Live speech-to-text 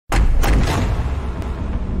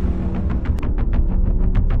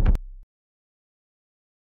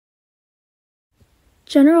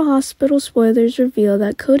General Hospital spoilers reveal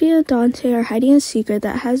that Cody and Dante are hiding a secret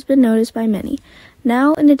that has been noticed by many.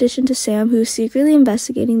 Now, in addition to Sam, who is secretly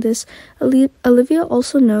investigating this, Olivia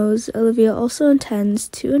also intends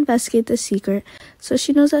to investigate this secret, so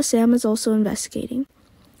she knows that Sam is also investigating.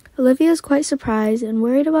 Olivia is quite surprised and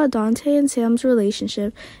worried about Dante and Sam's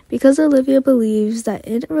relationship because Olivia believes that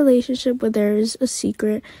in a relationship where there is a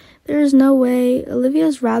secret, there is no way. Olivia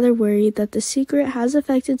is rather worried that the secret has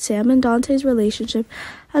affected Sam and Dante's relationship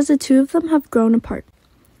as the two of them have grown apart.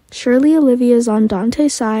 Surely Olivia is on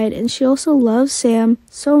Dante's side, and she also loves Sam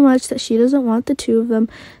so much that she doesn't want the two of them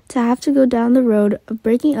to have to go down the road of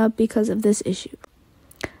breaking up because of this issue.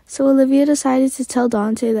 So Olivia decided to tell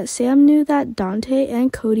Dante that Sam knew that Dante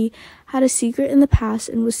and Cody had a secret in the past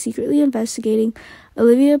and was secretly investigating.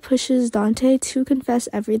 Olivia pushes Dante to confess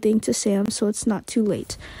everything to Sam so it's not too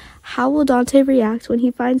late. How will Dante react when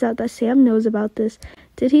he finds out that Sam knows about this?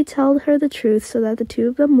 Did he tell her the truth so that the two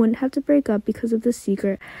of them wouldn't have to break up because of the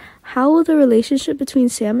secret? How will the relationship between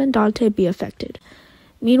Sam and Dante be affected?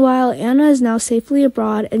 Meanwhile, Anna is now safely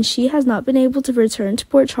abroad, and she has not been able to return to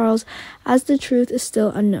Port Charles as the truth is still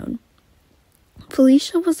unknown.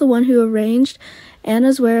 Felicia was the one who arranged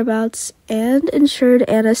Anna's whereabouts and ensured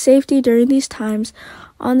Anna's safety during these times.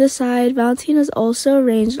 On the side, Valentine has also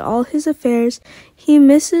arranged all his affairs. He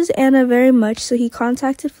misses Anna very much, so he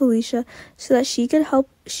contacted Felicia so that she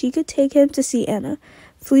could take him to see Anna.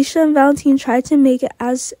 Felicia and Valentine tried to make it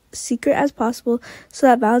as secret as possible so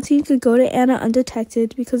that Valentine could go to Anna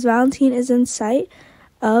undetected because Valentine is in sight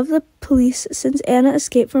of the police since Anna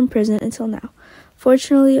escaped from prison until now.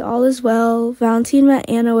 Fortunately, all is well. Valentine met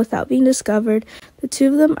Anna without being discovered. The two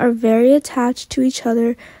of them are very attached to each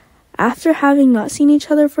other after having not seen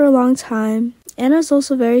each other for a long time. Anna is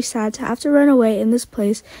also very sad to have to run away in this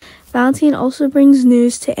place. Valentine also brings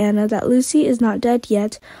news to Anna that Lucy is not dead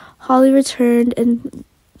yet. Holly returned and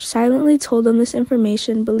silently told them this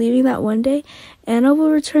information, believing that one day Anna will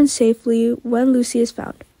return safely when Lucy is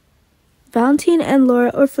found. Valentine and Laura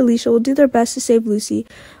or Felicia will do their best to save Lucy.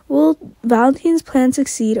 Will Valentine's plan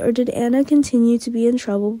succeed, or did Anna continue to be in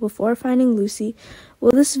trouble before finding Lucy?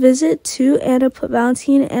 Will this visit to Anna put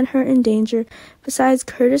Valentine and her in danger? Besides,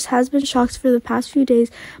 Curtis has been shocked for the past few days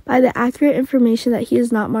by the accurate information that he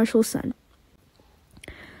is not Marshall's son.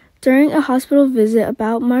 During a hospital visit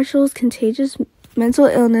about Marshall's contagious mental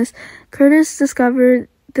illness, Curtis discovered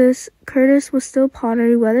this. Curtis was still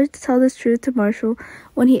pondering whether to tell this truth to Marshall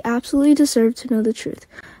when he absolutely deserved to know the truth.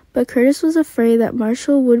 But Curtis was afraid that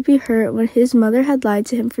Marshall would be hurt when his mother had lied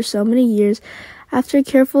to him for so many years. After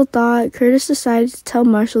careful thought, Curtis decided to tell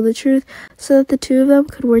Marshall the truth so that the two of them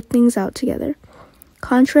could work things out together.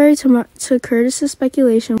 Contrary to Curtis's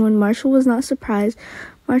speculation, when Marshall was not surprised,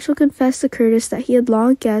 Marshall confessed to Curtis that he had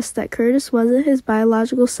long guessed that Curtis wasn't his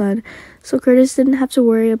biological son, so Curtis didn't have to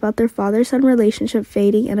worry about their father-son relationship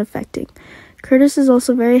fading and affecting. Curtis is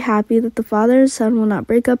also very happy that the father and son will not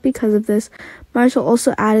break up because of this. Marshall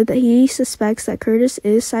also added that he suspects that Curtis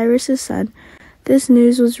is Cyrus's son. This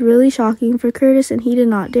news was really shocking for Curtis, and he did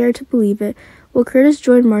not dare to believe it. Will Curtis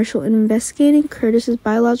join Marshall in investigating Curtis's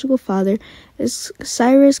biological father? Is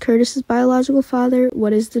Cyrus Curtis's biological father?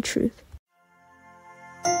 What is the truth?